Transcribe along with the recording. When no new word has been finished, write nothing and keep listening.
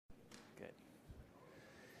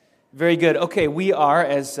Very good. Okay, we are,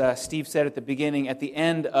 as Steve said at the beginning, at the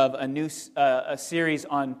end of a series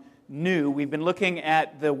on new. We've been looking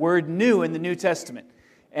at the word new in the New Testament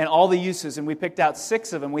and all the uses, and we picked out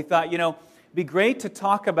 6 of them. We thought, it'd be great to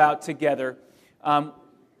talk about together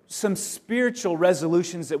some spiritual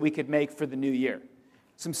resolutions that we could make for the new year.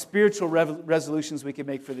 Some spiritual resolutions we could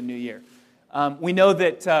make for the new year. We know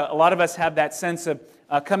that a lot of us have that sense of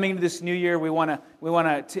coming into this new year, we want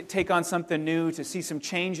to take on something new, to see some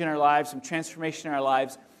change in our lives, some transformation in our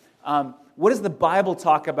lives. What does the Bible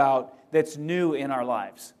talk about that's new in our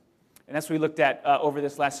lives? And that's what we looked at over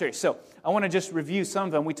this last series. So I want to just review some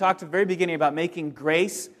of them. We talked at the very beginning about making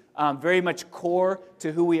grace very much core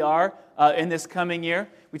to who we are in this coming year.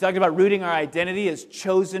 We talked about rooting our identity as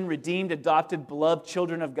chosen, redeemed, adopted, beloved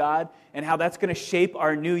children of God, and how that's going to shape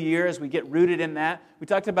our new year as we get rooted in that. We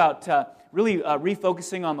talked about really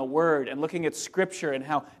refocusing on the Word and looking at Scripture and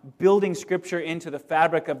how building Scripture into the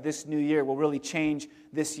fabric of this new year will really change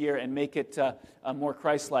this year and make it more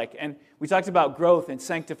Christ-like. And we talked about growth and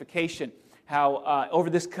sanctification, how over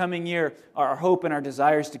this coming year, our hope and our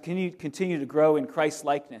desires to continue to grow in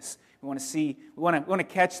Christ-likeness. We want to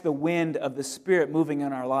catch the wind of the Spirit moving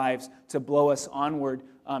in our lives to blow us onward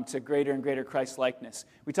to greater and greater Christ-likeness.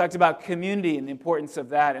 We talked about community and the importance of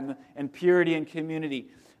that and purity and community.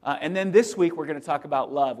 And then this week we're going to talk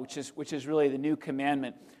about love, which is really the new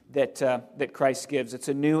commandment that Christ gives. It's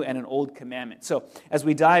a new and an old commandment. So as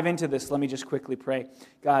we dive into this, let me just quickly pray.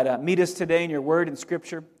 God, meet us today in your word and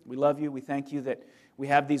Scripture. We love you. We thank you that we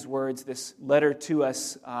have these words, this letter to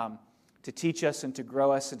us to teach us and to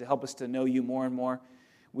grow us and to help us to know you more and more.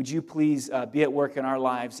 Would you please be at work in our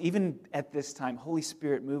lives, even at this time. Holy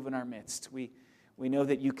Spirit, move in our midst. We know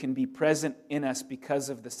that you can be present in us because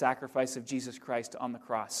of the sacrifice of Jesus Christ on the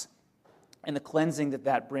cross and the cleansing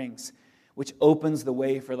that brings, which opens the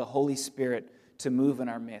way for the Holy Spirit to move in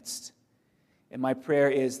our midst. And my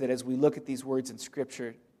prayer is that as we look at these words in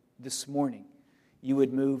Scripture this morning, you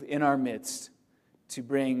would move in our midst to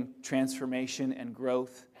bring transformation and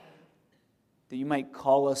growth, that you might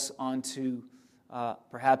call us onto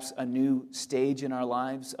perhaps a new stage in our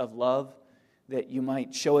lives of love, that you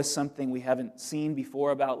might show us something we haven't seen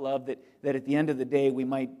before about love, that at the end of the day we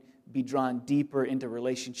might be drawn deeper into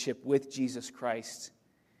relationship with Jesus Christ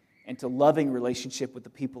and to loving relationship with the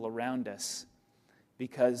people around us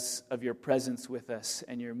because of your presence with us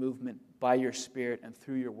and your movement by your Spirit and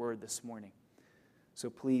through your word this morning. So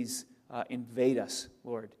please invade us,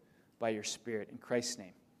 Lord, by your Spirit. In Christ's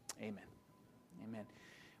name, amen. Amen.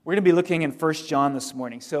 We're going to be looking in 1 John this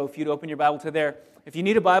morning. So if you'd open your Bible to there. If you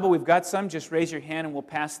need a Bible, we've got some. Just raise your hand and we'll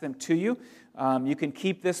pass them to you. You can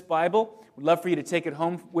keep this Bible. We'd love for you to take it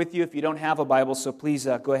home with you if you don't have a Bible. So please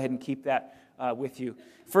go ahead and keep that with you.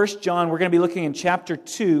 1 John, we're going to be looking in chapter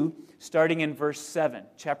 2, starting in verse 7.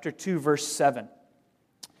 Chapter 2, verse 7.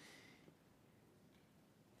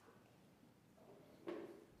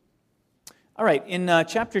 All right, in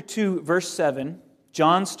chapter 2, verse 7,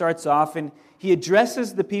 John starts off and he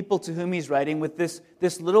addresses the people to whom he's writing with this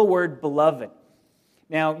little word, beloved.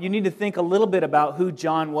 Now, you need to think a little bit about who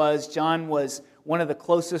John was. John was one of the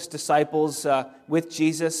closest disciples with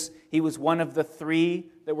Jesus. He was one of the 3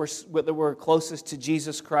 that were closest to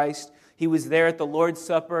Jesus Christ. He was there at the Lord's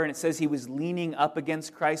Supper, and it says he was leaning up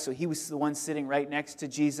against Christ, so he was the one sitting right next to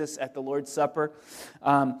Jesus at the Lord's Supper.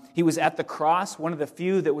 He was at the cross, one of the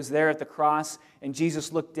few that was there at the cross, and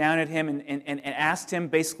Jesus looked down at him and asked him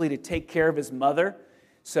basically to take care of his mother.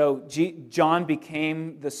 So John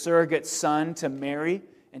became the surrogate son to Mary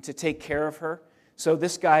and to take care of her. So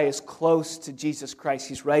this guy is close to Jesus Christ.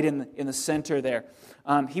 He's right in the center there.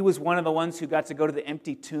 He was one of the ones who got to go to the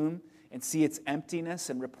empty tomb and see its emptiness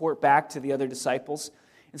and report back to the other disciples.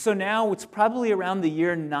 And so now it's probably around the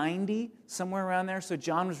year 90, somewhere around there. So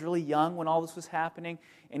John was really young when all this was happening.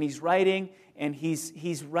 And he's writing, and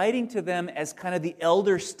he's writing to them as kind of the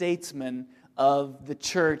elder statesman of the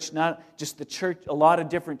church, not just the church, a lot of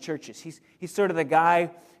different churches. He's sort of the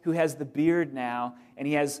guy who has the beard now, and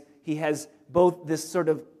he has both this sort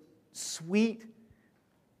of sweet,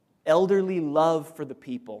 elderly love for the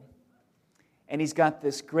people, and he's got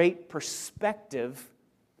this great perspective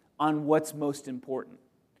on what's most important.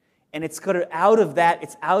 And it's kind of out of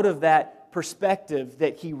that perspective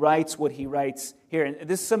that he writes what he writes here. And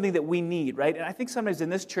this is something that we need, right? And I think sometimes in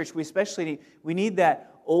this church we especially need that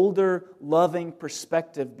older, loving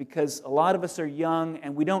perspective, because a lot of us are young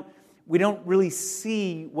and we don't really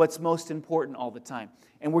see what's most important all the time.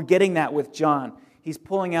 And we're getting that with John. He's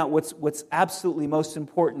pulling out what's absolutely most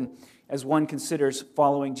important as one considers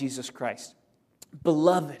following Jesus Christ.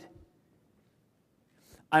 Beloved,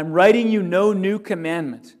 I'm writing you no new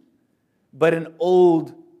commandment, but an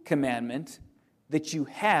old commandment that you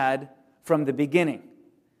had from the beginning.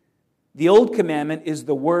 The old commandment is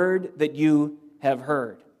the word that you have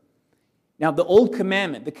heard. Now, the old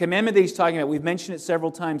commandment, the commandment that he's talking about, we've mentioned it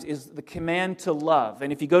several times, is the command to love.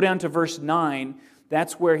 And if you go down to verse 9,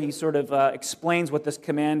 that's where he sort of explains what this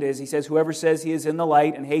command is. He says, whoever says he is in the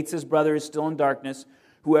light and hates his brother is still in darkness.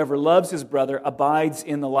 Whoever loves his brother abides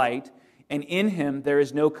in the light, and in him there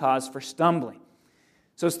is no cause for stumbling.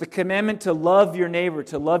 So it's the commandment to love your neighbor,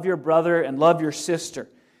 to love your brother and love your sister.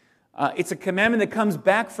 It's a commandment that comes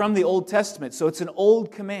back from the Old Testament, so it's an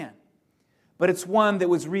old command. But it's one that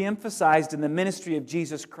was reemphasized in the ministry of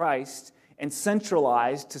Jesus Christ and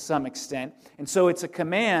centralized to some extent. And so it's a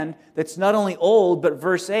command that's not only old, but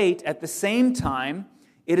verse 8, at the same time,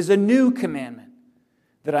 it is a new commandment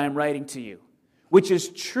that I am writing to you, which is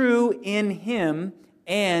true in him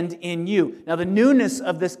and in you. Now, the newness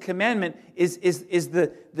of this commandment is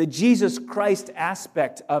the Jesus Christ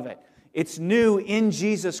aspect of it. It's new in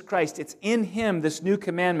Jesus Christ. It's in him, this new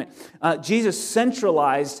commandment. Jesus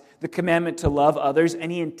centralized the commandment to love others,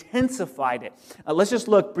 and he intensified it. Let's just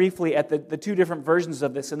look briefly at the two different versions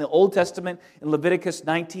of this. In the Old Testament, in Leviticus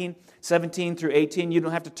 19, 17 through 18, you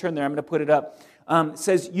don't have to turn there, I'm going to put it up. It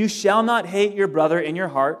says, you shall not hate your brother in your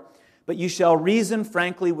heart, but you shall reason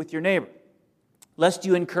frankly with your neighbor, lest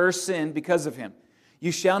you incur sin because of him.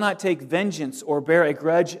 You shall not take vengeance or bear a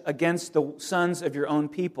grudge against the sons of your own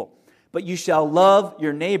people, but you shall love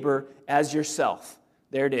your neighbor as yourself.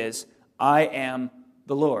 There it is. I am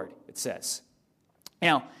the Lord, it says.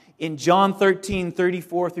 Now, in John 13,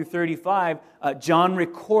 34 through 35, John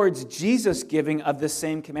records Jesus' giving of this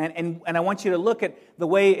same command. And I want you to look at the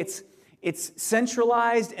way it's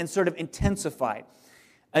centralized and sort of intensified.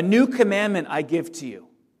 A new commandment I give to you,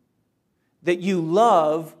 that you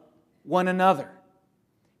love one another.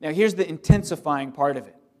 Now, here's the intensifying part of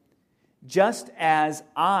it. Just as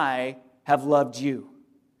I have loved you,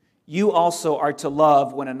 you also are to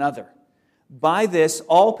love one another. By this,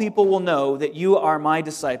 all people will know that you are my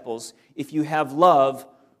disciples if you have love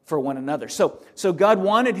for one another. So God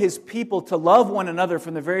wanted his people to love one another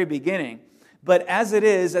from the very beginning. But as it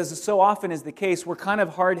is, as so often is the case, we're kind of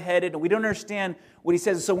hard-headed and we don't understand what he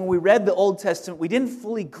says. So when we read the Old Testament, we didn't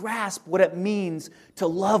fully grasp what it means to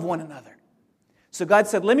love one another. So God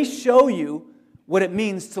said, let me show you what it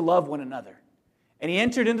means to love one another. And he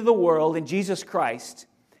entered into the world in Jesus Christ,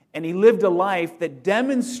 and he lived a life that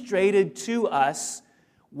demonstrated to us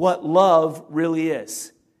what love really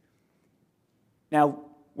is. Now,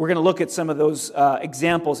 we're going to look at some of those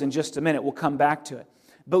examples in just a minute. We'll come back to it.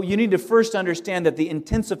 But you need to first understand that the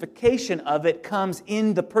intensification of it comes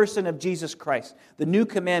in the person of Jesus Christ, the new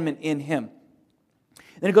commandment in him.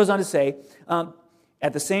 Then it goes on to say,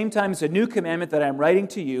 at the same time, it's a new commandment that I'm writing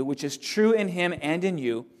to you, which is true in him and in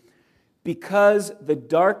you, because the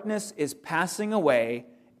darkness is passing away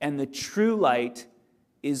and the true light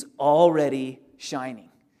is already shining.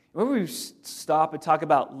 Remember we stop and talk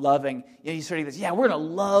about loving, you sort of this, we're going to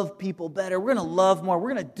love people better, we're going to love more,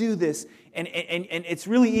 we're going to do this. And it's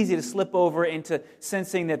really easy to slip over into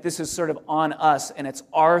sensing that this is sort of on us and it's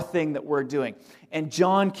our thing that we're doing. And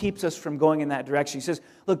John keeps us from going in that direction. He says,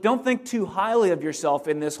 look, don't think too highly of yourself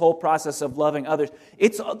in this whole process of loving others.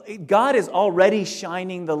 God is already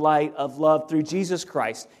shining the light of love through Jesus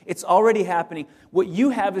Christ. It's already happening. What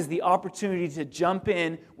you have is the opportunity to jump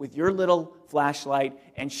in with your little flashlight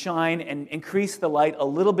and shine and increase the light a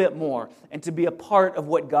little bit more and to be a part of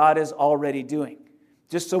what God is already doing.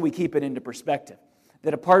 Just so we keep it into perspective.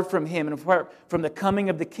 That apart from him and apart from the coming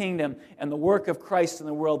of the kingdom and the work of Christ in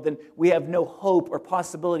the world, then we have no hope or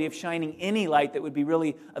possibility of shining any light that would be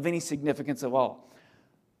really of any significance at all.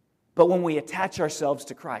 But when we attach ourselves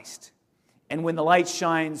to Christ, and when the light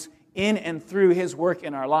shines in and through his work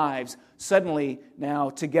in our lives, suddenly now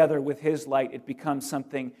together with his light, it becomes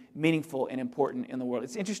something meaningful and important in the world.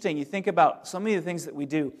 It's interesting, you think about so many of the things that we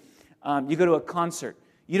do. You go to a concert.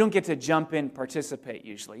 You don't get to jump in and participate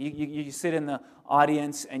usually. You sit in the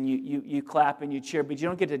audience and you clap and you cheer, but you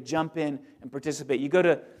don't get to jump in and participate. You go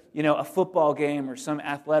to a football game or some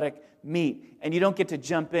athletic meet, and you don't get to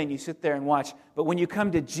jump in. You sit there and watch. But when you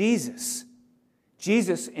come to Jesus,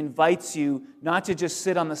 Jesus invites you not to just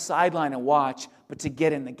sit on the sideline and watch, but to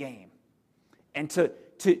get in the game. And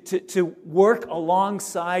to work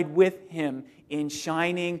alongside with him in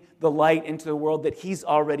shining the light into the world that he's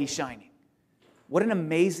already shining. What an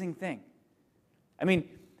amazing thing. I mean,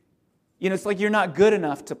 it's like you're not good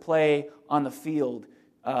enough to play on the field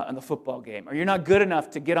in the football game, or you're not good enough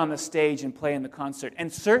to get on the stage and play in the concert.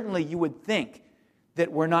 And certainly you would think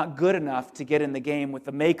that we're not good enough to get in the game with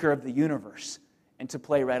the maker of the universe and to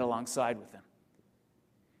play right alongside with him.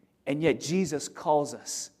 And yet Jesus calls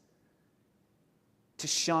us to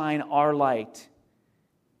shine our light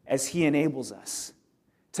as He enables us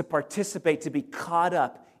to participate, to be caught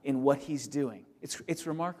up in what He's doing. It's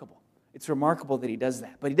remarkable. It's remarkable that He does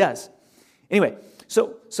that, but He does. Anyway,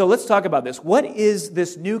 so let's talk about this. What is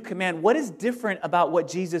this new command? What is different about what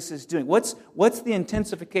Jesus is doing? What's the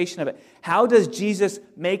intensification of it? How does Jesus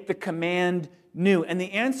make the command new? And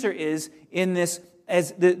the answer is in this,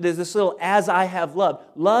 there's this little "as I have loved."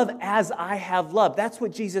 Love as I have loved. That's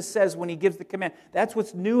what Jesus says when He gives the command. That's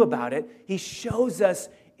what's new about it. He shows us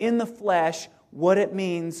in the flesh what it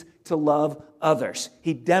means to love others.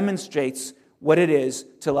 He demonstrates what it is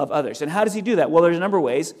to love others. And how does He do that? Well, there's a number of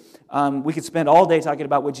ways. We could spend all day talking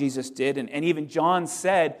about what Jesus did. And even John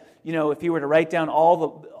said, if He were to write down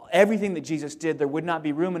everything that Jesus did, there would not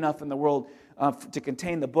be room enough in the world to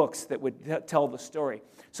contain the books that would tell the story.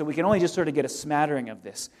 So we can only just sort of get a smattering of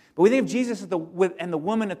this. But we think of Jesus and the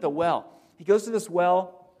woman at the well. He goes to this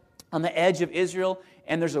well on the edge of Israel,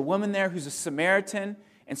 and there's a woman there who's a Samaritan,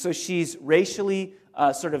 and so she's racially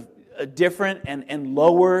sort of different and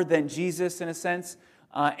lower than Jesus in a sense.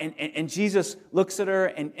 And Jesus looks at her,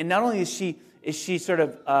 and not only is she sort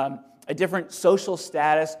of a different social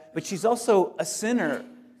status, but she's also a sinner.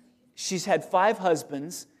 She's had 5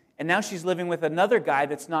 husbands, and now she's living with another guy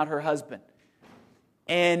that's not her husband.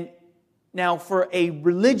 And now for a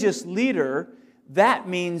religious leader, that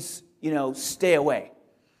means, stay away.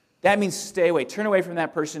 That means stay away. Turn away from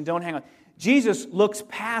that person. Don't hang on. Jesus looks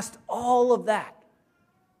past all of that.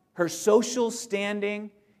 Her social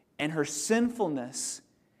standing and her sinfulness,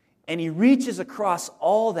 and He reaches across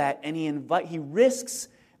all that, and He risks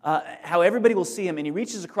how everybody will see Him, and He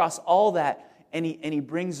reaches across all that, and he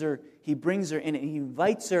brings her in, and He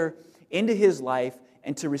invites her into His life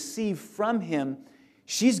and to receive from Him.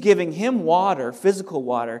 She's giving Him water, physical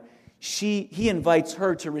water. He invites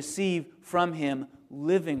her to receive from Him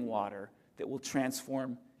living water that will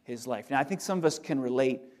transform his life. Now, I think some of us can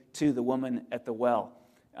relate to the woman at the well.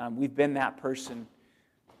 We've been that person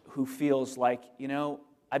who feels like,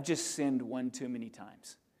 I've just sinned one too many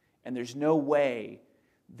times, and there's no way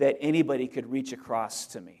that anybody could reach across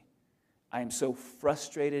to me. I am so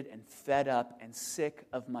frustrated and fed up and sick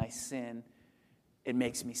of my sin, it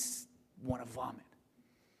makes me want to vomit.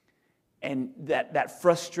 And that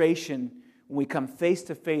frustration, when we come face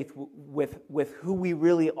to face with who we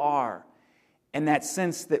really are, and that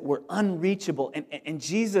sense that we're unreachable, and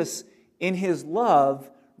Jesus, in His love,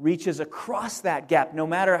 reaches across that gap, no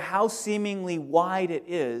matter how seemingly wide it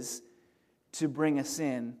is, to bring us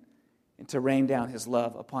in and to rain down His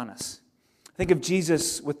love upon us. Think of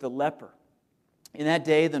Jesus with the leper. In that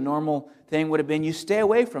day, the normal thing would have been you stay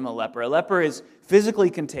away from a leper. A leper is physically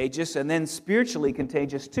contagious and then spiritually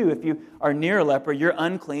contagious too. If you are near a leper, you're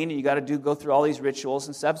unclean and you got to go through all these rituals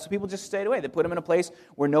and stuff. So people just stayed away. They put him in a place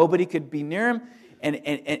where nobody could be near him.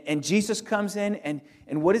 And Jesus comes in,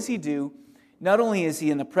 and what does He do? Not only is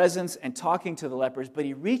He in the presence and talking to the lepers, but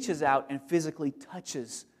He reaches out and physically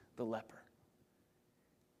touches the leper.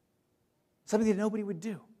 Something that nobody would do.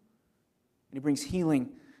 And He brings healing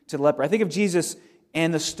to the leper. I think of Jesus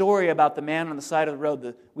and the story about the man on the side of the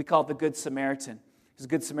road. We call it the Good Samaritan. Because the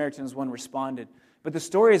Good Samaritan is one responded. But the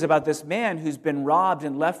story is about this man who's been robbed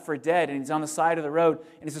and left for dead, and he's on the side of the road.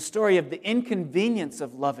 And it's a story of the inconvenience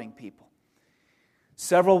of loving people.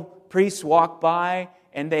 Several priests walk by,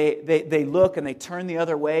 and they look and they turn the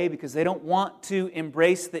other way because they don't want to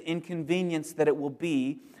embrace the inconvenience that it will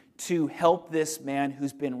be to help this man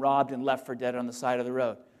who's been robbed and left for dead on the side of the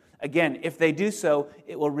road. Again, if they do so,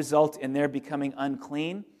 it will result in their becoming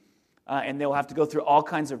unclean, and they'll have to go through all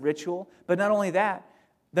kinds of ritual. But not only that,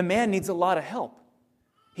 the man needs a lot of help.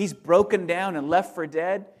 He's broken down and left for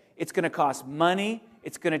dead. It's going to cost money.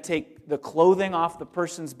 It's going to take the clothing off the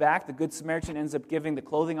person's back. The Good Samaritan ends up giving the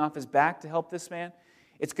clothing off his back to help this man.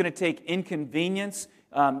 It's going to take inconvenience,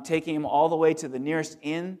 taking him all the way to the nearest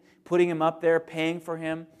inn, putting him up there, paying for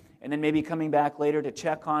him, and then maybe coming back later to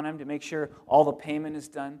check on him to make sure all the payment is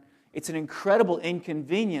done. It's an incredible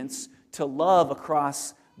inconvenience to love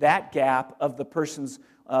across that gap of the person's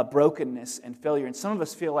brokenness and failure. And some of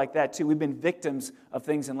us feel like that too. We've been victims of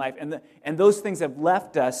things in life. And those things have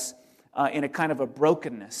left us in a kind of a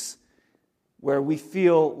brokenness where we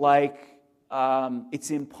feel like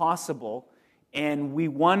it's impossible, and we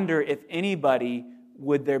wonder if anybody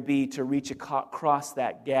would there be to reach across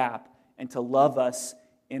that gap and to love us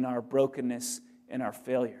in our brokenness and our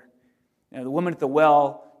failure. Now, the woman at the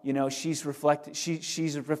well, she's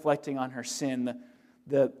reflecting on her sin.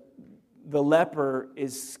 The leper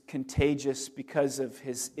is contagious because of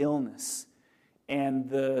his illness. And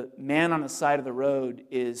the man on the side of the road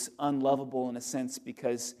is unlovable in a sense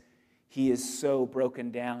because he is so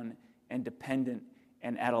broken down and dependent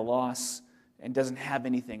and at a loss and doesn't have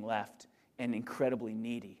anything left and incredibly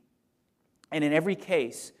needy. And in every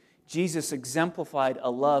case, Jesus exemplified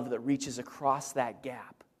a love that reaches across that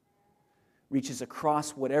gap, reaches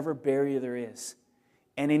across whatever barrier there is.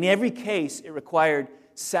 And in every case, it required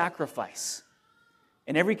sacrifice.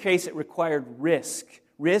 In every case, it required risk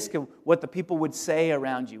of what the people would say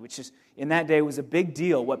around you, which is in that day was a big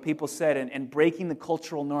deal, what people said, and breaking the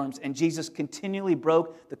cultural norms. And Jesus continually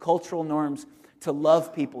broke the cultural norms to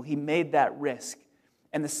love people. He made that risk.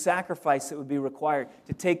 And the sacrifice that would be required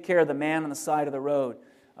to take care of the man on the side of the road,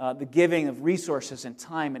 the giving of resources and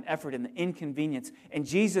time and effort and the inconvenience. And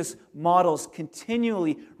Jesus models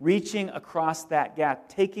continually reaching across that gap,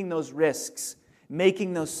 taking those risks,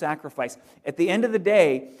 making those sacrifices. At the end of the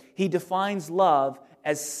day, he defines love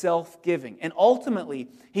as self-giving. And ultimately,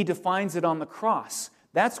 he defines it on the cross.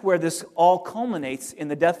 That's where this all culminates in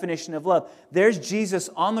the definition of love. There's Jesus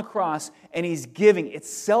on the cross, and he's giving. It's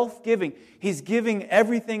self-giving. He's giving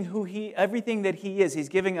everything that he is. He's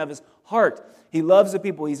giving of his heart. He loves the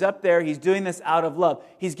people. He's up there. He's doing this out of love.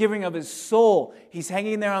 He's giving of his soul. He's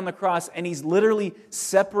hanging there on the cross, and he's literally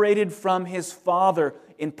separated from his Father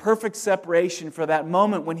in perfect separation for that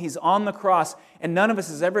moment when he's on the cross. And none of us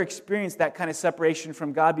has ever experienced that kind of separation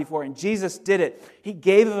from God before. And Jesus did it. He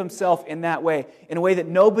gave of himself in that way, in a way that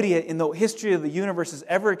nobody in the history of the universe has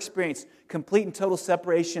ever experienced. Complete and total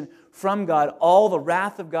separation from God, all the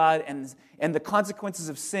wrath of God and the consequences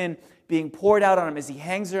of sin being poured out on him as he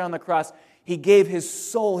hangs there on the cross. He gave his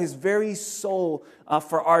soul, his very soul,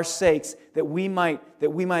 for our sakes, that we might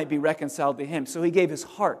be reconciled to him. So he gave his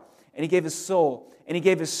heart, and he gave his soul, and he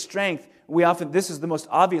gave his strength. This is the most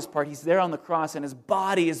obvious part. He's there on the cross, and his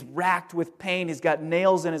body is racked with pain. He's got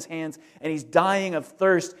nails in his hands, and he's dying of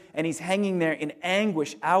thirst, and he's hanging there in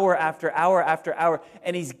anguish hour after hour after hour,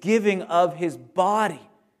 and he's giving of his body,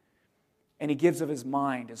 and he gives of his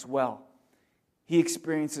mind as well. He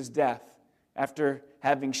experiences death after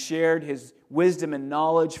having shared his wisdom and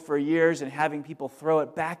knowledge for years and having people throw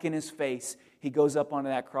it back in his face. He goes up onto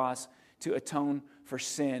that cross to atone for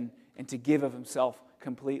sin and to give of himself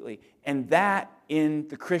completely. And that, in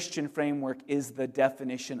the Christian framework, is the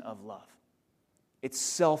definition of love. It's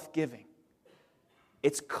self-giving.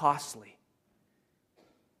 It's costly.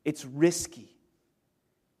 It's risky.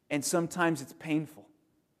 And sometimes it's painful.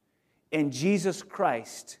 And Jesus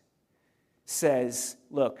Christ says,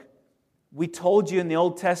 look, we told you in the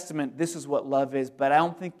Old Testament this is what love is, but I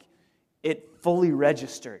don't think it fully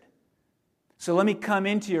registered. So let me come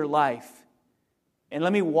into your life and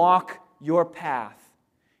let me walk your path.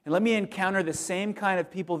 And let me encounter the same kind of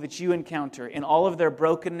people that you encounter in all of their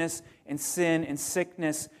brokenness and sin and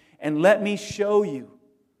sickness. And let me show you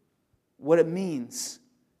what it means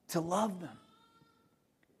to love them.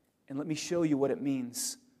 And let me show you what it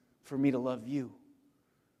means for me to love you.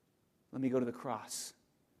 Let me go to the cross.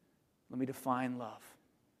 Let me define love.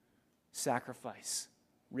 Sacrifice,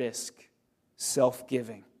 risk,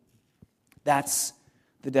 self-giving. That's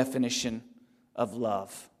the definition of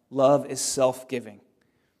love. Love is self-giving.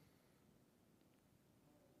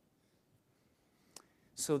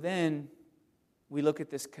 So then we look at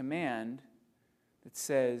this command that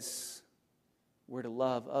says we're to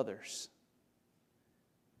love others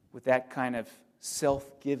with that kind of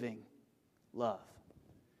self-giving love.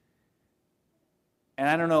 And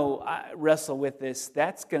I don't know, I wrestle with this.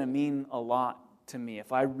 That's going to mean a lot to me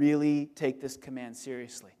if I really take this command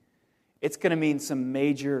seriously. It's going to mean some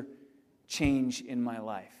major change in my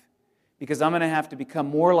life. Because I'm going to have to become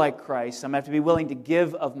more like Christ. I'm going to have to be willing to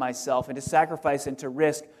give of myself and to sacrifice and to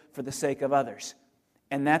risk for the sake of others.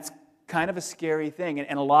 And that's kind of a scary thing.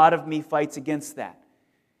 And a lot of me fights against that.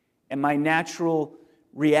 And my natural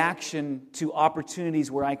reaction to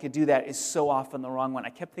opportunities where I could do that is so often the wrong one. I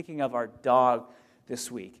kept thinking of our dog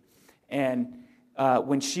this week. And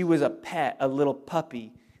when she was a pet, a little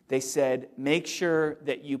puppy, they said, make sure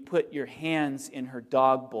that you put your hands in her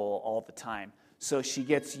dog bowl all the time, so she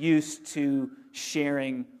gets used to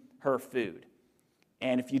sharing her food.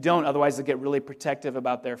 And if you don't, otherwise they'll get really protective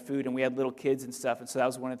about their food. And we had little kids and stuff, and so that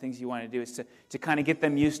was one of the things you want to do, is to kind of get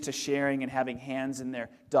them used to sharing and having hands in their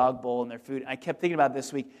dog bowl and their food. And I kept thinking about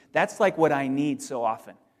this week, that's like what I need so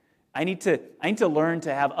often. I need to learn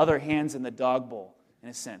to have other hands in the dog bowl, in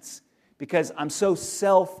a sense. Because I'm so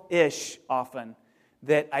selfish often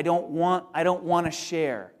that I don't want to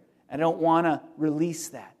share. I don't want to release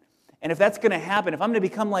that. And if that's going to happen, if I'm going to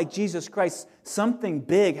become like Jesus Christ, something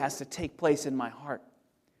big has to take place in my heart.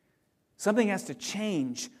 Something has to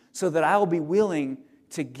change so that I will be willing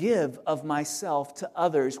to give of myself to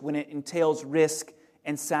others when it entails risk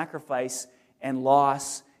and sacrifice and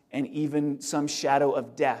loss and even some shadow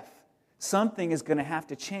of death. something is going to have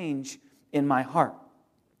to change in my heart.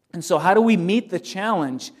 And so how do we meet the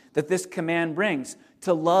challenge that this command brings?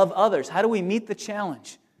 To love others. How do we meet the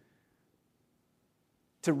challenge?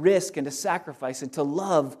 To risk and to sacrifice and to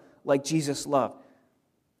love like Jesus loved.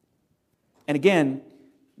 And again,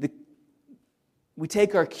 we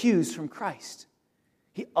take our cues from Christ.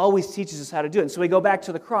 He always teaches us how to do it. And so we go back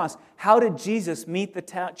to the cross. How did Jesus meet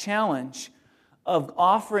the challenge of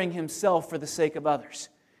offering himself for the sake of others?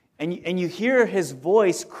 And you hear his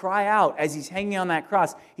voice cry out as he's hanging on that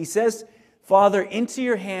cross. He says, Father, into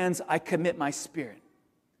your hands I commit my spirit.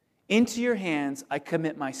 Into your hands I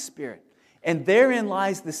commit my spirit. And therein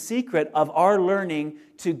lies the secret of our learning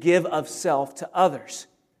to give of self to others.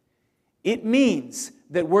 It means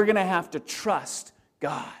that we're going to have to trust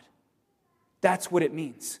God. That's what it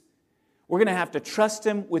means. We're going to have to trust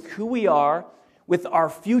Him with who we are, with our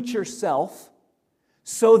future self,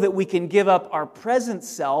 so that we can give up our present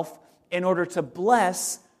self in order to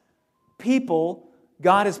bless people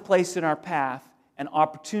God has placed in our path and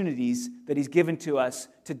opportunities that He's given to us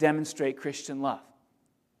to demonstrate Christian love.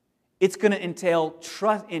 It's going to entail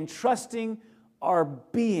entrusting our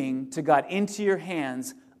being to God. Into your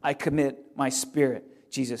hands I commit my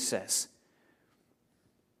spirit, Jesus says.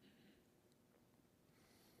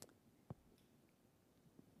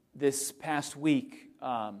 This past week,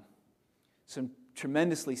 some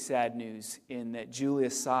tremendously sad news in that Julia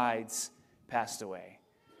Sides passed away.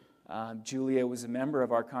 Julia was a member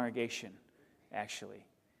of our congregation, actually.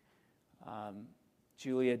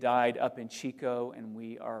 Julia died up in Chico, and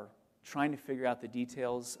we are trying to figure out the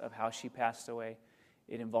details of how she passed away.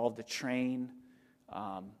 It involved a train.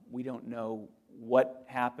 We don't know what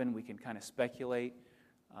happened. We can kind of speculate.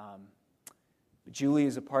 But Julia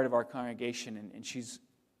is a part of our congregation, and she's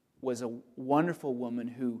was a wonderful woman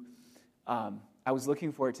who I was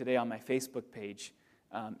looking for it today on my Facebook page.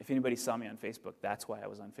 If anybody saw me on Facebook, that's why I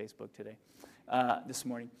was on Facebook today, this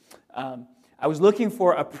morning. I was looking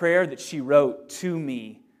for a prayer that she wrote to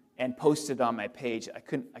me and posted on my page. I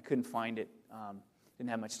couldn't find it. Didn't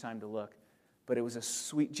have much time to look. But it was a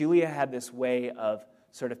sweet... Julia had this way of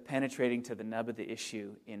sort of penetrating to the nub of the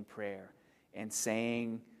issue in prayer and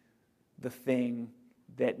saying the thing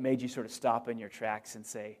that made you sort of stop in your tracks and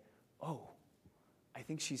say, oh, I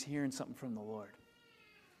think she's hearing something from the Lord.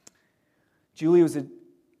 Julie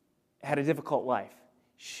had a difficult life.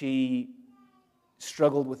 She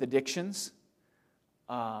struggled with addictions.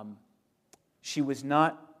 She was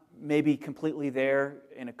not maybe completely there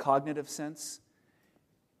in a cognitive sense,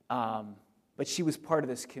 but she was part of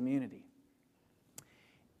this community.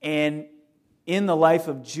 And in the life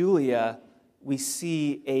of Julia, we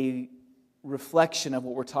see a reflection of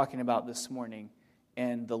what we're talking about this morning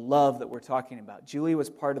and the love that we're talking about. Julia was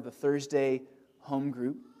part of the Thursday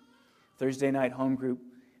night home group,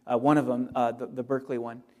 one of them, the Berkeley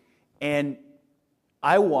one. And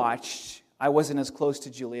I wasn't as close to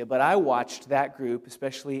Julia, but I watched that group,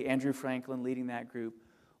 especially Andrew Franklin leading that group,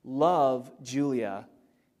 love Julia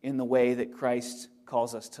in the way that Christ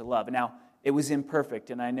calls us to love. Now, it was imperfect,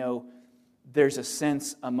 and I know there's a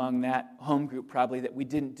sense among that home group probably that we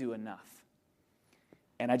didn't do enough.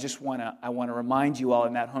 And I want to remind you all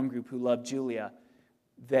in that home group who loved Julia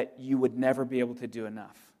that you would never be able to do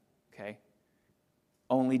enough, okay?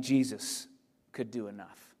 Only Jesus could do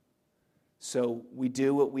enough. So we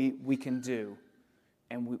do what we can do,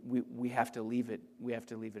 and we have to leave it. We have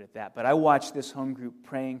to leave it at that. But I watched this home group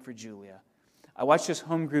praying for Julia. I watched this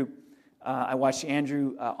home group. I watched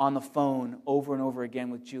Andrew on the phone over and over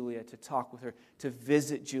again with Julia to talk with her, to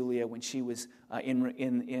visit Julia when she was in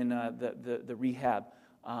the rehab,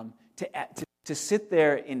 to sit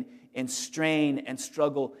there and strain and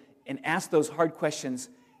struggle and ask those hard questions.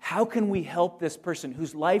 How can we help this person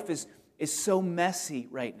whose life is so messy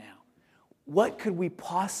right now? What could we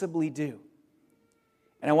possibly do?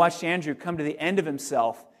 And I watched Andrew come to the end of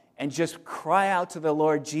himself and just cry out to the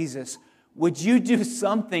Lord Jesus, would you do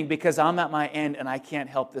something because I'm at my end and I can't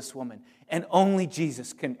help this woman? And only you,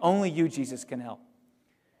 Jesus, can help.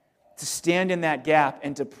 To stand in that gap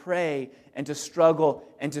and to pray and to struggle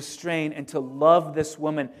and to strain and to love this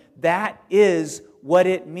woman. That is what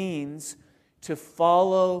it means to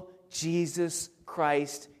follow Jesus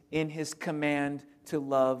Christ in His command to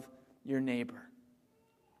love your neighbor.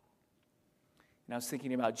 And I was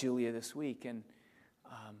thinking about Julia this week, and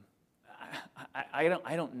I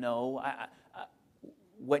don't know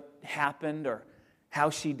what happened or how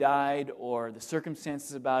she died or the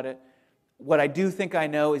circumstances about it. What I do think I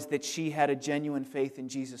know is that she had a genuine faith in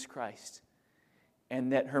Jesus Christ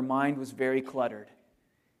and that her mind was very cluttered.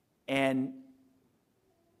 And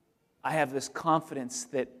I have this confidence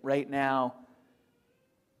that right now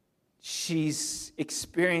she's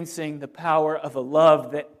experiencing the power of a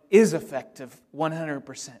love that is effective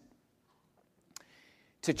 100%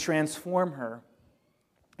 to transform her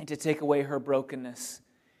and to take away her brokenness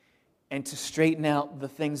and to straighten out the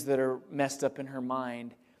things that are messed up in her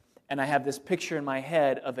mind. And I have this picture in my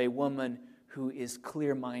head of a woman who is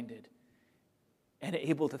clear-minded and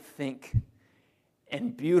able to think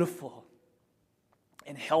and beautiful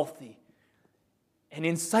and healthy and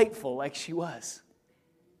insightful like she was.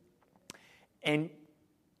 And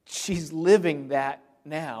she's living that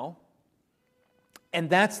now. And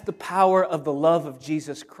that's the power of the love of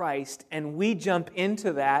Jesus Christ. And we jump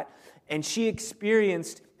into that, and she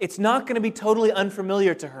experienced, it's not going to be totally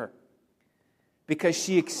unfamiliar to her, because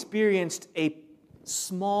she experienced a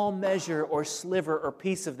small measure or sliver or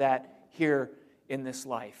piece of that here in this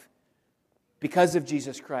life. Because of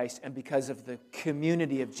Jesus Christ and because of the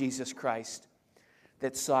community of Jesus Christ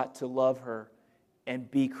that sought to love her and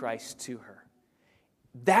be Christ to her.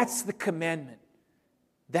 That's the commandment.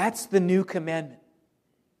 That's the new commandment.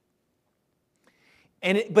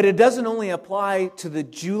 But it doesn't only apply to the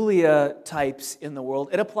Julia types in the world.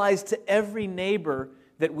 It applies to every neighbor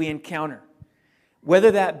that we encounter.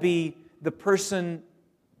 Whether that be the person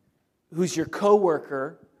who's your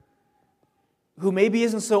coworker, who maybe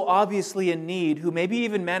isn't so obviously in need, who maybe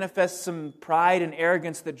even manifests some pride and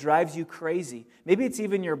arrogance that drives you crazy. Maybe it's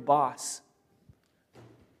even your boss.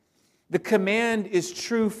 The command is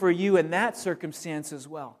true for you in that circumstance as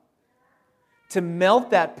well. To melt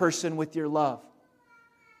that person with your love.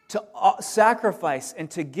 To sacrifice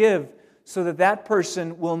and to give so that that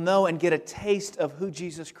person will know and get a taste of who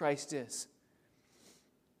Jesus Christ is.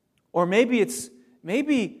 Or maybe,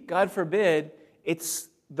 God forbid, it's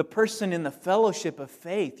the person in the fellowship of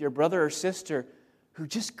faith, your brother or sister, who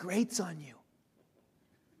just grates on you.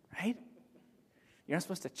 Right? You're not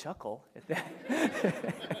supposed to chuckle at that.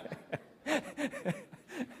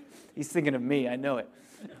 He's thinking of me, I know it.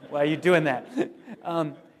 Why are you doing that?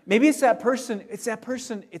 Maybe it's that person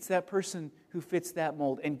who fits that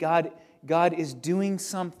mold. And God is doing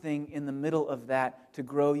something in the middle of that to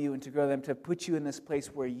grow you and to grow them, to put you in this place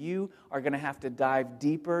where you are going to have to dive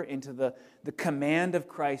deeper into the command of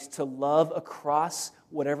Christ to love across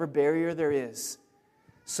whatever barrier there is,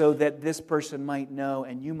 so that this person might know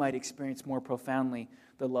and you might experience more profoundly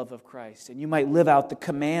the love of Christ. And you might live out the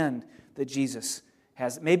command that Jesus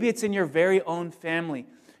has. Maybe it's in your very own family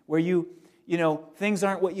where you know, things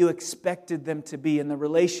aren't what you expected them to be, and the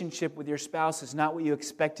relationship with your spouse is not what you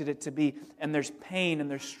expected it to be, and there's pain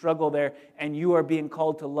and there's struggle there, and you are being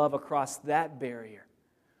called to love across that barrier.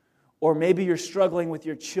 Or maybe you're struggling with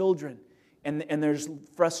your children, and there's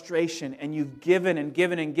frustration, and you've given and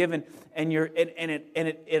given and given, and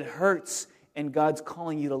it hurts, and God's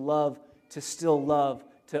calling you to love, to still love,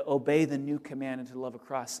 to obey the new command, and to love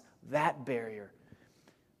across that barrier.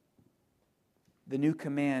 The new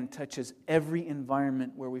command touches every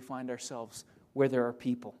environment where we find ourselves, where there are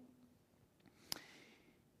people.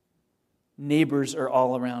 Neighbors are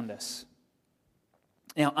all around us.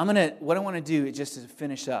 Now, what I want to do, just to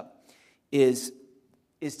finish up, is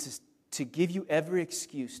to give you every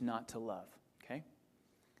excuse not to love. Okay?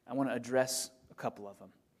 I want to address a couple of them.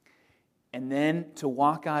 And then to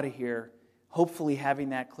walk out of here, hopefully having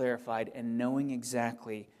that clarified and knowing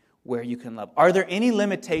exactly where you can love. Are there any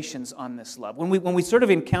limitations on this love? When we sort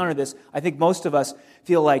of encounter this, I think most of us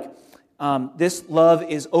feel like this love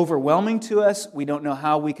is overwhelming to us. We don't know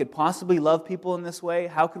how we could possibly love people in this way.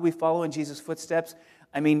 How could we follow in Jesus' footsteps?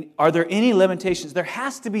 I mean, are there any limitations? There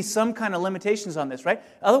has to be some kind of limitations on this, right?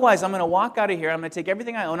 Otherwise, I'm going to walk out of here, I'm going to take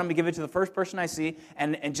everything I own, I'm going to give it to the first person I see,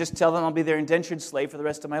 and just tell them I'll be their indentured slave for the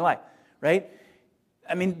rest of my life, right?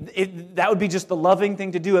 I mean, that would be just the loving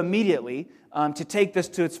thing to do immediately. To take this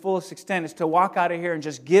to its fullest extent is to walk out of here and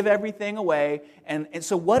just give everything away. And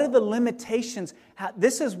so what are the limitations?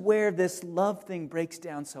 This is where this love thing breaks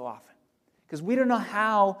down so often. Because we don't know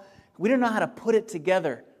how to put it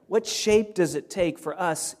together. What shape does it take for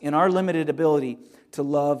us in our limited ability to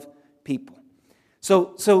love people?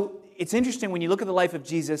 So it's interesting when you look at the life of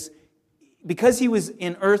Jesus. Because he was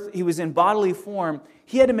in earth, he was in bodily form,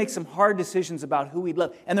 he had to make some hard decisions about who he'd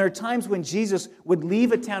love. And there are times when Jesus would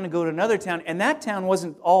leave a town and go to another town, and that town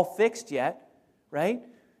wasn't all fixed yet, right?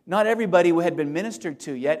 Not everybody had been ministered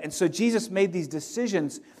to yet. And so Jesus made these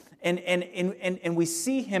decisions, and we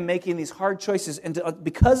see him making these hard choices. And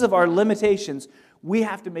because of our limitations, we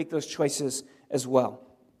have to make those choices as well.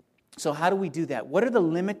 So how do we do that? What are the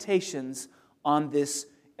limitations on this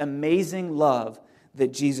amazing love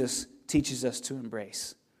that Jesus teaches us to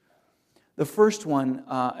embrace? The first one,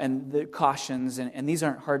 and the cautions, and these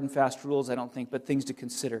aren't hard and fast rules, I don't think, but things to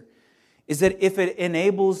consider, is that if it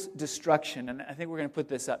enables destruction, and I think we're going to put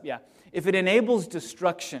this up, if it enables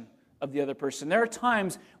destruction of the other person, there are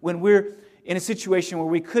times when we're in a situation where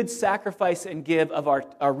we could sacrifice and give of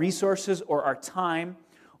our resources or our time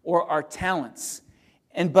or our talents.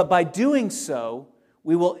 But by doing so,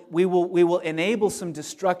 we will enable some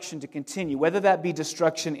destruction to continue, whether that be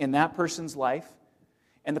destruction in that person's life.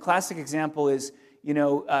 And the classic example is,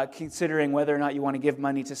 considering whether or not you want to give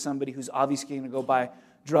money to somebody who's obviously going to go buy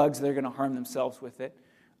drugs, they're going to harm themselves with it.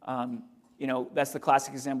 That's the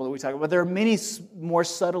classic example that we talk about. But there are many more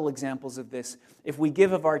subtle examples of this. If we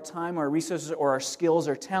give of our time, our resources, or our skills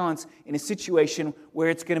or talents in a situation where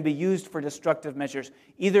it's going to be used for destructive measures,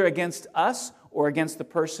 either against us or against the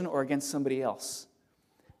person or against somebody else.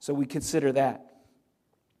 So we consider that.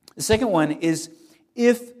 The second one is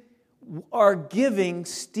if our giving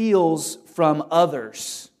steals from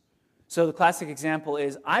others. So the classic example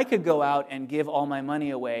is I could go out and give all my money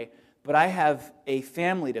away, but I have a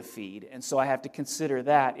family to feed, and so I have to consider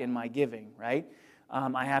that in my giving, right?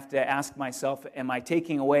 I have to ask myself, am I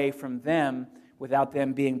taking away from them without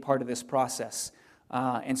them being part of this process?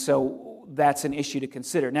 And so that's an issue to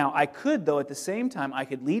consider. Now, I could, though, at the same time, I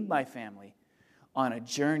could lead my family on a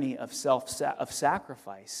journey of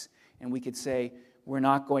sacrifice, and we could say, we're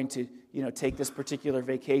not going to, take this particular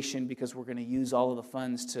vacation because we're going to use all of the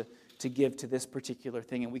funds to give to this particular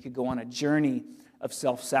thing, and we could go on a journey of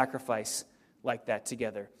self-sacrifice like that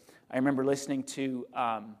together. I remember listening to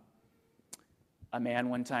a man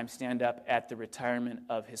one time stand up at the retirement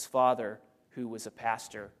of his father, who was a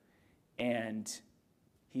pastor, and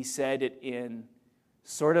he said it in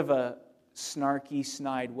sort of a snarky,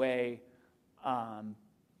 snide way,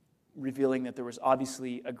 revealing that there was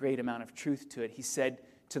obviously a great amount of truth to it. He said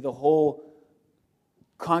to the whole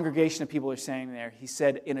congregation of people who are standing there, he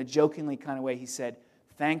said in a jokingly kind of way, he said,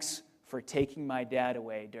 "Thanks for taking my dad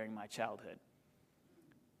away during my childhood."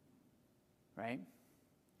 Right?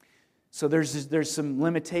 So there's some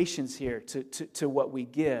limitations here to what we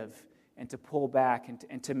give, and to pull back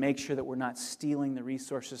and to make sure that we're not stealing the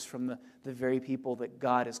resources from the very people that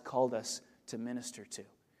God has called us to minister to.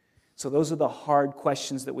 So those are the hard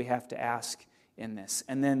questions that we have to ask in this.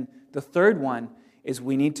 And then the third one is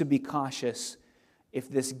we need to be cautious if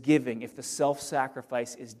this giving, if the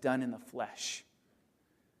self-sacrifice is done in the flesh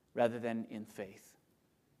rather than in faith.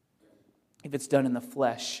 If it's done in the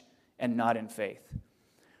flesh and not in faith.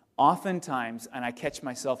 Oftentimes, and I catch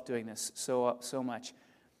myself doing this so much,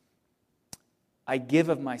 I give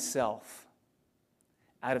of myself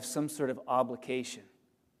out of some sort of obligation,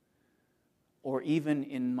 or even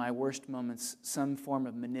in my worst moments, some form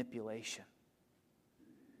of manipulation.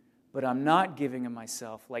 But I'm not giving of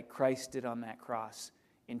myself like Christ did on that cross,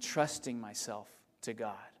 entrusting myself to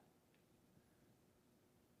God.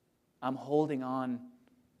 I'm holding on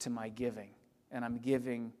to my giving, and I'm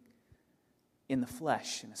giving in the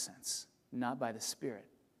flesh, in a sense, not by the Spirit.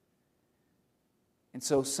 And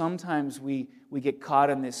so sometimes we get caught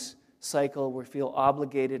in this cycle, we feel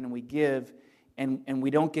obligated and we give, and we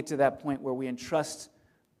don't get to that point where we entrust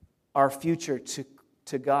our future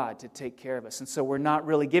to God to take care of us. And so we're not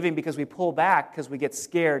really giving because we pull back because we get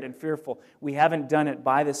scared and fearful. We haven't done it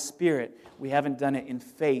by the Spirit. We haven't done it in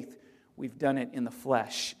faith. We've done it in the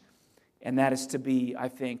flesh. And that is to be, I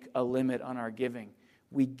think, a limit on our giving.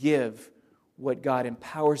 We give what God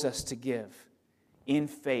empowers us to give in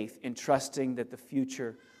faith, in trusting that the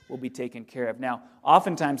future will be taken care of. Now,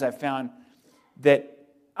 oftentimes I've found that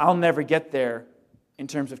I'll never get there in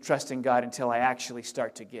terms of trusting God until I actually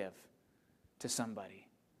start to give to somebody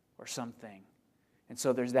or something. And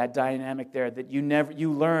so there's that dynamic there that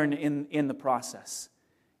you learn in the process.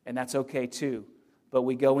 And that's okay too. But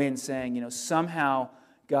we go in saying, somehow,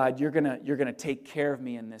 God, you're gonna take care of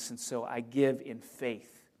me in this, and so I give in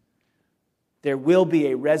faith. There will be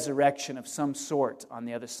a resurrection of some sort on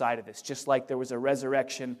the other side of this, just like there was a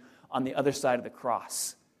resurrection on the other side of the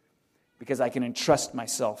cross, because I can entrust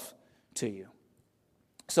myself to you.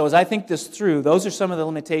 So as I think this through, those are some of the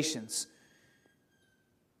limitations.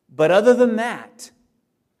 But other than that,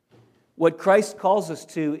 what Christ calls us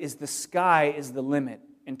to is the sky is the limit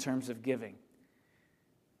in terms of giving.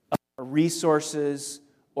 Our resources,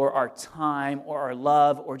 or our time, or our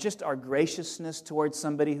love, or just our graciousness towards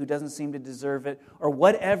somebody who doesn't seem to deserve it, or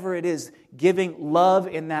whatever it is, giving love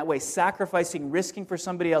in that way, sacrificing, risking for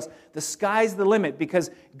somebody else. The sky's the limit because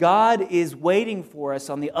God is waiting for us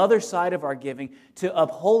on the other side of our giving to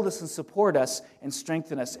uphold us and support us and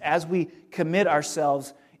strengthen us as we commit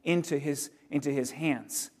ourselves into His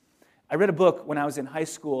hands. I read a book when I was in high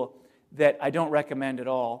school that I don't recommend at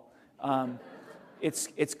all.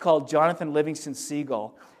 It's called Jonathan Livingston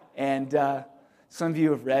Seagull, and some of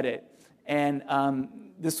you have read it. And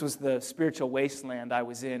this was the spiritual wasteland I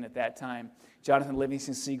was in at that time. Jonathan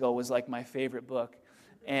Livingston Seagull was like my favorite book.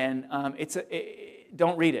 And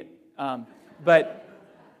don't read it. But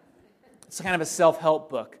it's kind of a self-help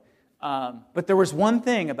book. But there was one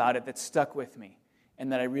thing about it that stuck with me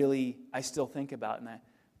and that I still think about and that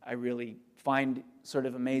I really find sort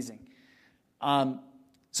of amazing.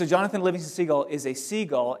 So Jonathan Livingston Seagull is a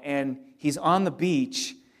seagull, and he's on the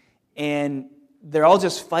beach, and they're all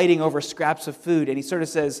just fighting over scraps of food, and he sort of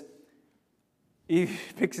says, he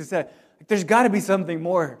picks his head, there's got to be something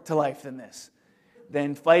more to life than this,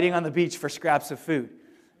 than fighting on the beach for scraps of food,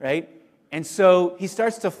 right? And so he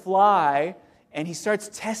starts to fly, and he starts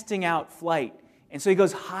testing out flight. And so he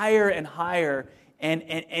goes higher and higher, and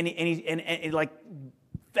like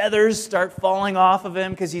feathers start falling off of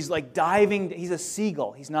him because he's like diving. He's a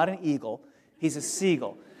seagull. He's not an eagle. He's a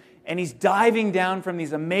seagull. And he's diving down from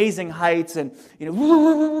these amazing heights, and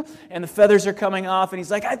and the feathers are coming off, and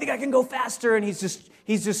he's like, I think I can go faster. And he's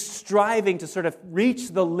just striving to sort of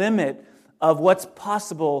reach the limit of what's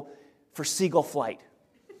possible for seagull flight.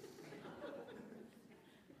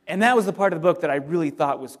 And that was the part of the book that I really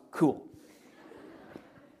thought was cool.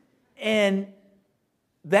 And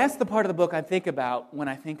that's the part of the book I think about when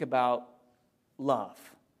I think about love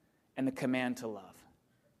and the command to love.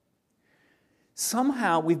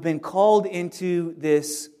 Somehow we've been called into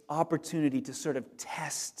this opportunity to sort of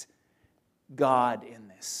test God in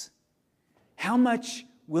this. How much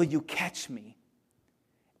will you catch me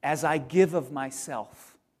as I give of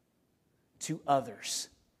myself to others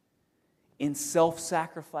in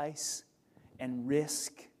self-sacrifice and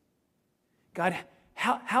risk? God,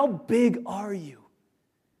 how big are you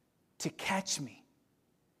to catch me,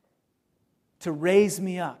 to raise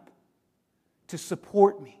me up, to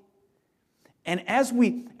support me? And as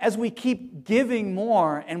we keep giving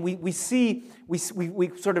more, and we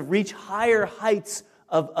sort of reach higher heights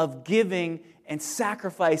of giving and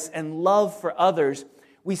sacrifice and love for others,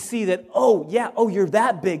 we see that, you're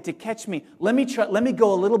that big to catch me. Let me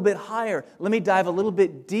go a little bit higher. Let me dive a little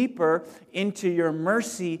bit deeper into your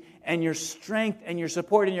mercy and your strength and your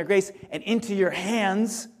support and your grace and into your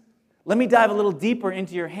hands. Let me dive a little deeper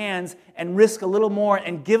into your hands and risk a little more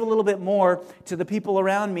and give a little bit more to the people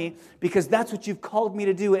around me, because that's what you've called me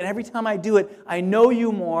to do. And every time I do it, I know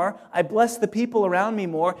you more, I bless the people around me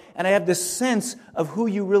more, and I have this sense of who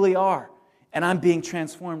you really are. And I'm being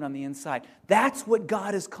transformed on the inside. That's what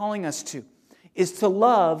God is calling us to, is to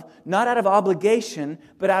love not out of obligation,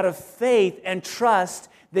 but out of faith and trust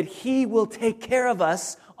that He will take care of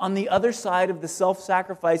us on the other side of the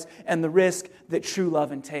self-sacrifice and the risk that true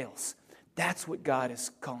love entails. That's what God is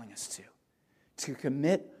calling us to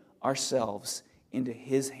commit ourselves into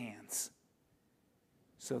His hands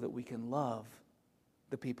so that we can love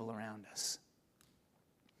the people around us.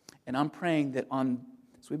 And I'm praying that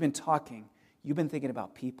as we've been talking, you've been thinking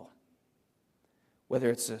about people. Whether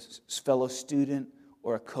it's a fellow student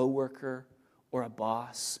or a coworker or a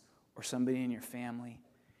boss or somebody in your family.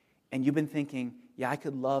 And you've been thinking, I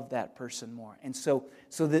could love that person more. And so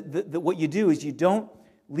what you do is you don't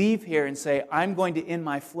leave here and say, I'm going to, in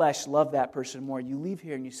my flesh, love that person more. You leave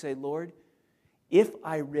here and you say, Lord, if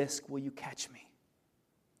I risk, will you catch me?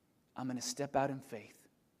 I'm going to step out in faith,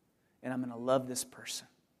 and I'm going to love this person.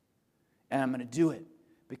 And I'm going to do it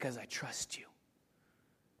because I trust you.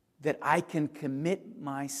 That I can commit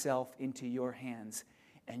myself into your hands,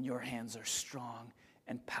 and your hands are strong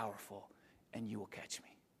and powerful, and you will catch me.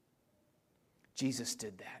 Jesus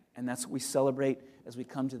did that, and that's what we celebrate as we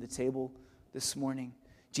come to the table this morning.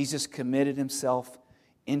 Jesus committed Himself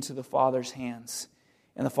into the Father's hands,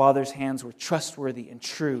 and the Father's hands were trustworthy and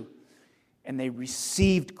true, and they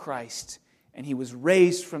received Christ, and He was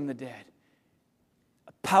raised from the dead.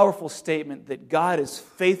 A powerful statement that God is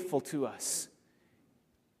faithful to us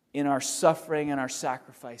in our suffering and our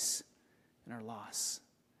sacrifice and our loss.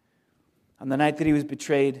 On the night that He was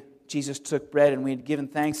betrayed, Jesus took bread, and we had given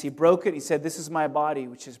thanks. He broke it. He said, this is my body,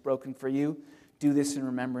 which is broken for you. Do this in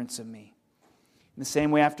remembrance of me. In the same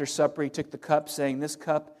way, after supper, He took the cup, saying, this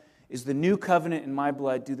cup is the new covenant in my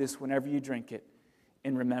blood. Do this whenever you drink it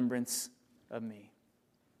in remembrance of me.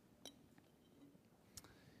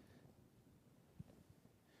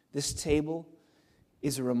 This table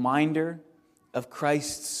is a reminder of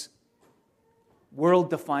Christ's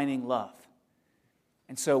world-defining love.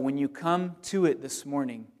 And so when you come to it this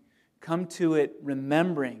morning, come to it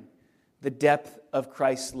remembering the depth of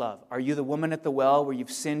Christ's love. Are you the woman at the well where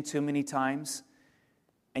you've sinned too many times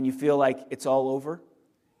and you feel like it's all over?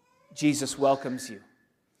 Jesus welcomes you.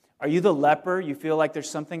 Are you the leper? You feel like there's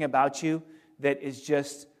something about you that is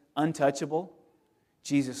just untouchable?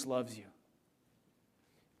 Jesus loves you.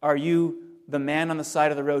 Are you the man on the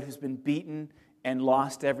side of the road who's been beaten and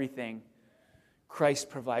lost everything? Christ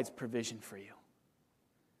provides provision for you.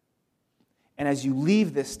 And as you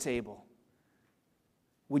leave this table,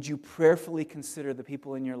 would you prayerfully consider the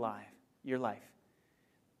people in your life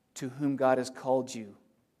to whom God has called you,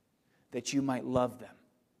 that you might love them,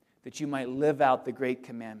 that you might live out the great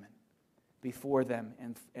commandment before them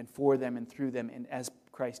and for them and through them, and as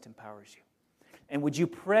Christ empowers you. And would you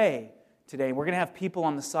pray today? And we're going to have people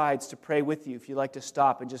on the sides to pray with you if you'd like to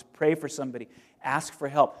stop and just pray for somebody. Ask for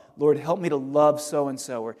help. Lord, help me to love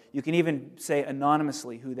so-and-so. Or you can even say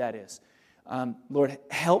anonymously who that is. Lord,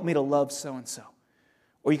 help me to love so-and-so.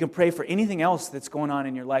 Or you can pray for anything else that's going on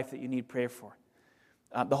in your life that you need prayer for.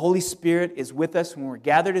 The Holy Spirit is with us when we're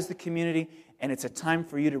gathered as the community, and it's a time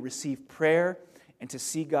for you to receive prayer and to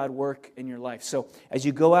see God work in your life. So as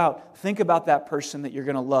you go out, think about that person that you're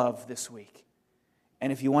going to love this week.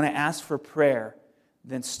 And if you want to ask for prayer,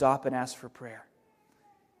 then stop and ask for prayer.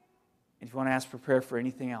 And if you want to ask for prayer for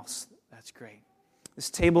anything else, that's great. This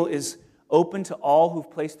table is open to all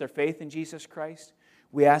who've placed their faith in Jesus Christ.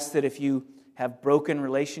 We ask that if you have broken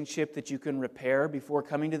relationship that you can repair before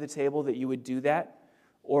coming to the table, that you would do that,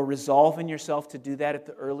 or resolve in yourself to do that at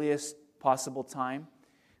the earliest possible time,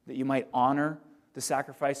 that you might honor the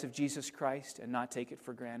sacrifice of Jesus Christ and not take it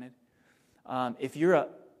for granted. If you're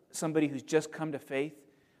somebody who's just come to faith,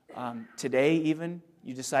 today even,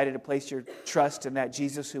 you decided to place your trust in that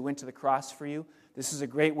Jesus who went to the cross for you, this is a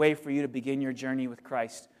great way for you to begin your journey with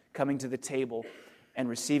Christ, coming to the table and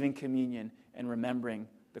receiving communion and remembering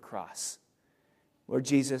the cross. Lord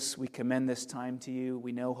Jesus, we commend this time to you.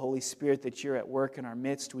 We know, Holy Spirit, that you're at work in our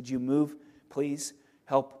midst. Would you move, please?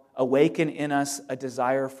 Help awaken in us a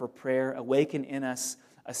desire for prayer. Awaken in us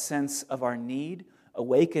a sense of our need.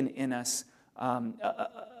 Awaken in us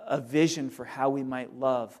a vision for how we might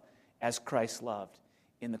love as Christ loved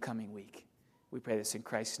in the coming week. We pray this in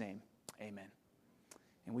Christ's name. Amen.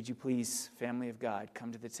 And would you please, family of God,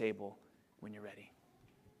 come to the table when you're ready.